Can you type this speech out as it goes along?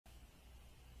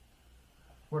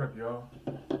What up, y'all?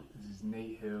 This is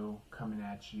Nate Hill coming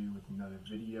at you with another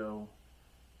video.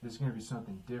 This is going to be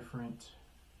something different.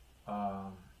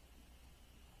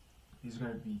 These are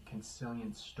going to be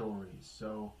Consilient stories.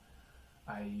 So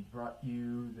I brought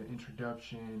you the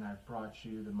introduction, I brought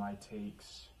you the my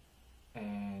takes,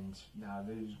 and now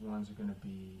these ones are going to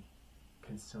be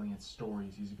Consilient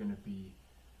stories. These are going to be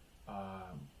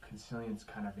Consilience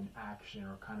kind of in action,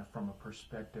 or kind of from a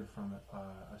perspective from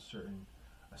a certain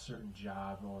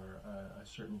job, or a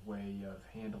certain way of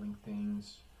handling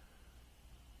things.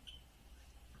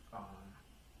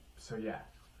 So yeah,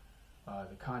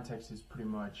 the context is pretty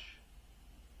much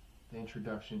the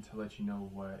introduction to let you know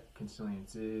what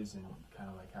Consilience is, and kind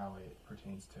of like how it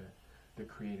pertains to the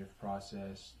creative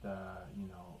process, the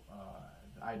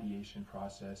the ideation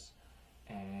process,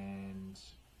 and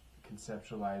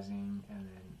conceptualizing, and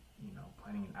then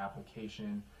planning an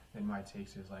application. And my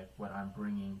takes is like what I'm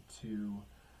bringing to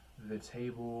the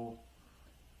table,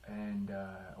 and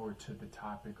or to the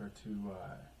topic, or to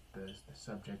the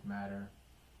subject matter.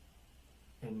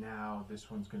 And now this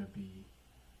one's going to be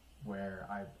where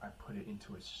I put it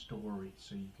into a story,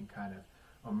 so you can kind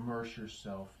of immerse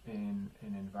yourself in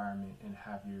an environment and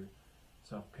have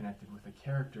yourself connected with a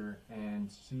character,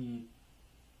 and see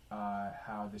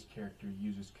how this character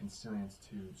uses Consilience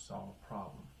to solve a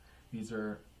problem.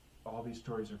 All these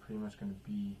stories are pretty much going to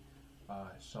be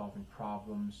solving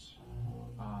problems,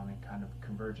 and kind of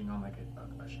converging on like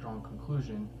a strong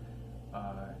conclusion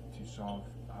to solve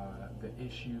the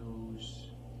issues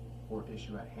or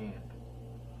issue at hand.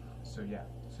 So yeah,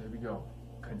 so here we go.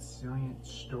 Consilient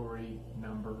story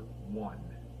number 1.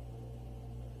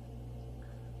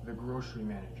 The grocery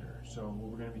manager. So what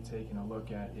we're going to be taking a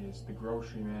look at is the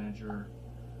grocery manager.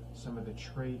 Some of the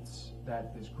traits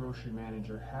that this grocery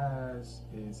manager has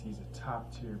is he's a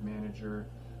top tier manager,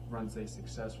 runs a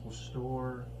successful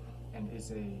store, and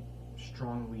is a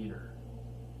strong leader.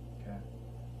 Okay.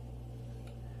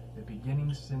 The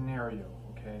beginning scenario,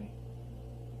 okay.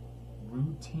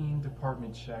 Routine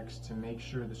department checks to make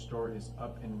sure the store is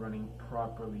up and running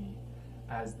properly.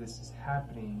 As this is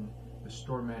happening, the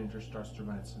store manager starts to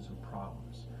run into some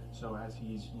problems. So as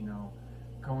he's,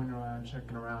 going around,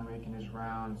 checking around, making his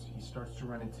rounds, he starts to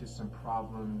run into some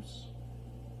problems,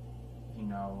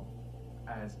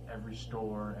 as every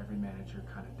store, every manager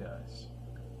kind of does.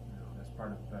 That's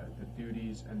part of the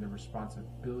duties and the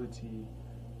responsibility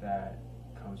that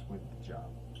comes with the job.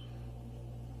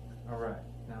 Alright,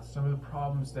 now some of the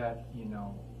problems that,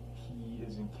 he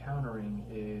is encountering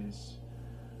is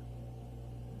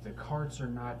the carts are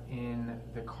not in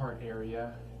the cart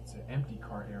area. It's an empty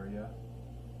cart area.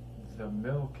 The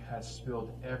milk has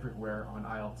spilled everywhere on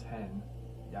aisle 10.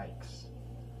 Yikes.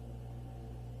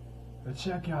 The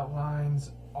checkout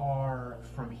lines are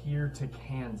from here to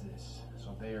Kansas,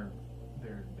 so they're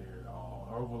all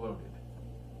overloaded.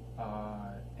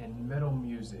 And metal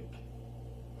music,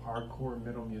 hardcore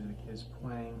metal music, is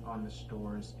playing on the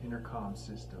store's intercom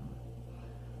system.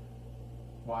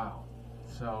 Wow.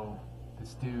 So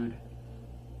this dude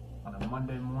on a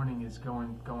Monday morning is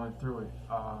going through it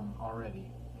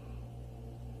already.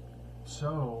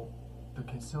 So the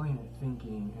Consilient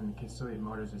thinking and the Consilient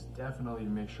motives is definitely to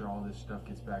make sure all this stuff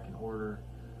gets back in order,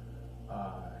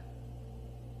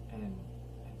 and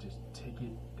just take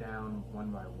it down one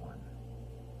by one.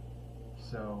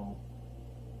 So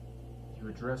you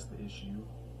address the issue,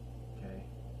 okay,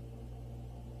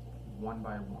 one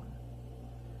by one.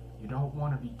 You don't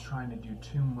want to be trying to do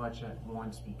too much at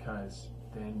once, because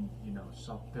then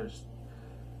there's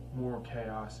more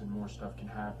chaos and more stuff can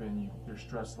happen. Your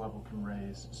stress level can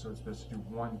raise. So it's best to do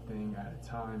one thing at a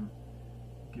time,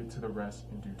 get to the rest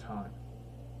in due time.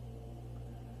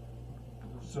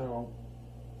 So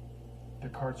the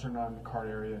carts are not in the cart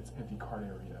area, it's empty cart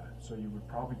area. So you would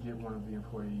probably get one of the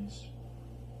employees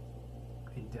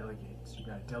a delegate. So you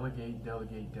gotta delegate.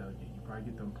 You probably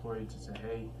get the employee to say,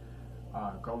 hey,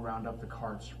 go round up the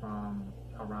carts from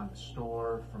around the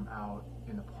store, from out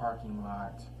in the parking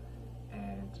lot,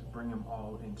 and bring them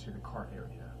all into the cart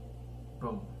area.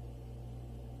 Boom.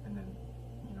 And then,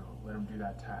 let them do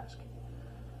that task.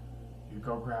 You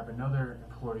go grab another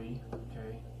employee,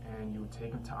 okay, and you would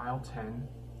take them to aisle 10,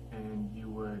 and you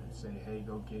would say, hey,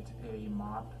 go get a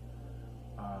mop,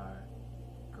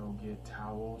 go get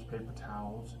towels, paper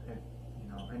towels, and,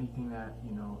 anything that,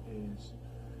 is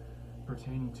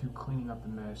pertaining to cleaning up the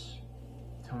mess.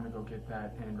 Tell them to go get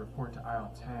that, and report to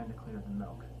aisle 10 to clean up the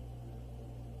milk.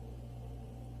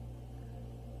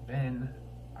 Then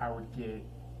I would get,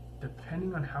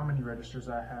 depending on how many registers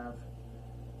I have,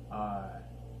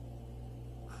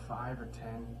 5 or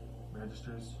 10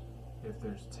 registers. If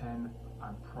there's 10,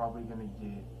 I'm probably going to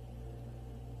get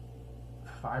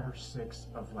 5 or 6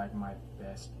 of like my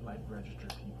best like registered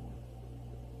people,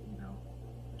 you know,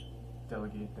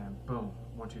 delegate them, boom,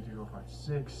 1, 2, 3, 4, 5,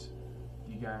 6,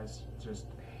 you guys just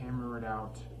hammer it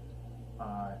out,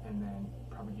 and then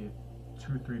probably get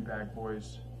 2 or 3 bag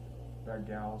boys, bag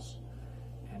gals,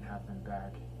 and have them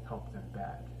bag, help them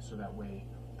bag, so that way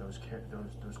those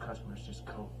customers just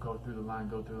go through the line,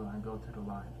 go through the line, go through the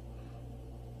line.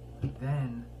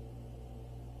 Then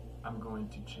I'm going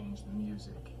to change the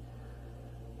music,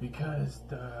 because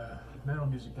the metal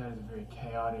music that is very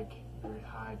chaotic, very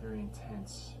high, very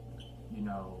intense, you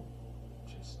know,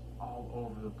 just all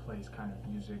over the place kind of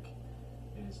music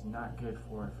is not good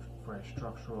for a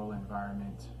structural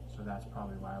environment. So that's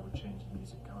probably why I would change the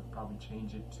music. I would probably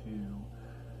change it to,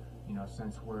 you know,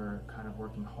 since we're kind of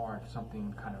working hard,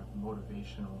 something kind of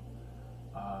motivational,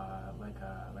 like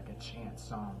a chant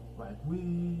song, like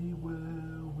we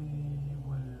will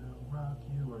rock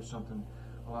you, or something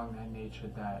along that nature,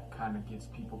 that kind of gets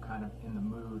people kind of in the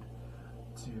mood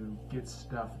to get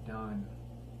stuff done.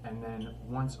 And then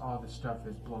once all the stuff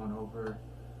is blown over,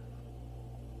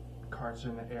 carts are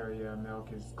in the area, milk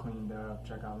is cleaned up,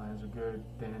 checkout lines are good,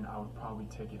 then I would probably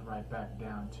take it right back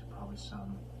down to probably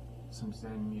some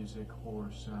Zen music,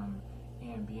 or some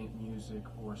ambient music,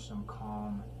 or some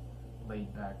calm,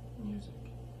 laid back music,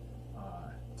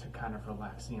 to kind of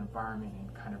relax the environment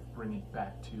and kind of bring it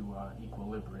back to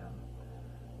equilibrium.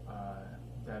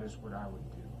 That is what I would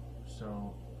do.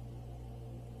 So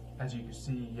as you can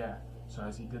see, yeah, so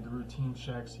as he did the routine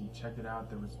checks, he checked it out,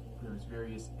 there was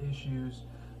various issues,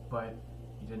 but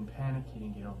he didn't panic, he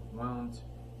didn't get overwhelmed,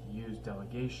 he used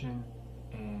delegation,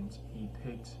 and he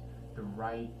picked the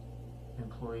right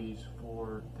employees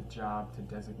for the job to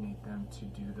designate them to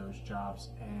do those jobs.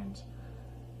 And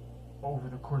over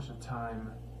the course of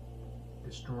time,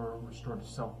 the store restored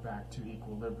itself back to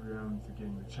equilibrium through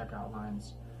getting the checkout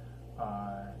lines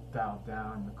dialed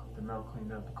down, the milk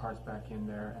cleaned up, the carts back in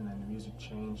there, and then the music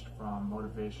changed from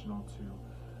motivational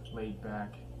to laid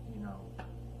back, you know,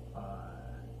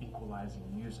 equalizing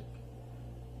music.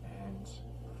 And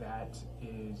that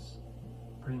is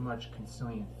pretty much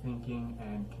Consilient thinking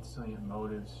and Consilient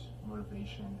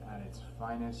motivation at its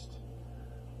finest.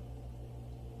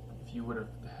 If you would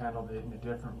have handled it in a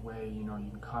different way, you know,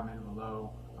 you can comment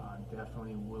below. I'm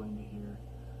definitely willing to hear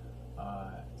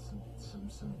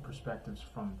some perspectives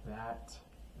from that,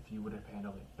 if you would have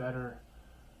handled it better.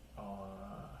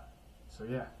 So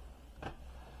yeah,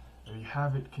 there you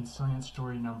have it, Consilient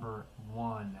story number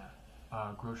 1,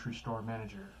 grocery store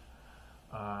manager.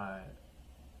 My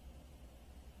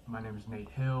name is Nate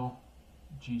Hill,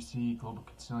 GC, Global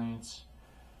Consilience.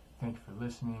 Thank you for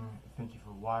listening. Thank you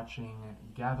for watching.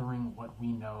 Gathering what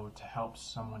we know to help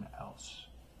someone else.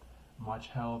 Much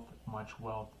health, much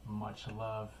wealth, much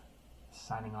love.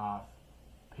 Signing off.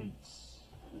 Peace.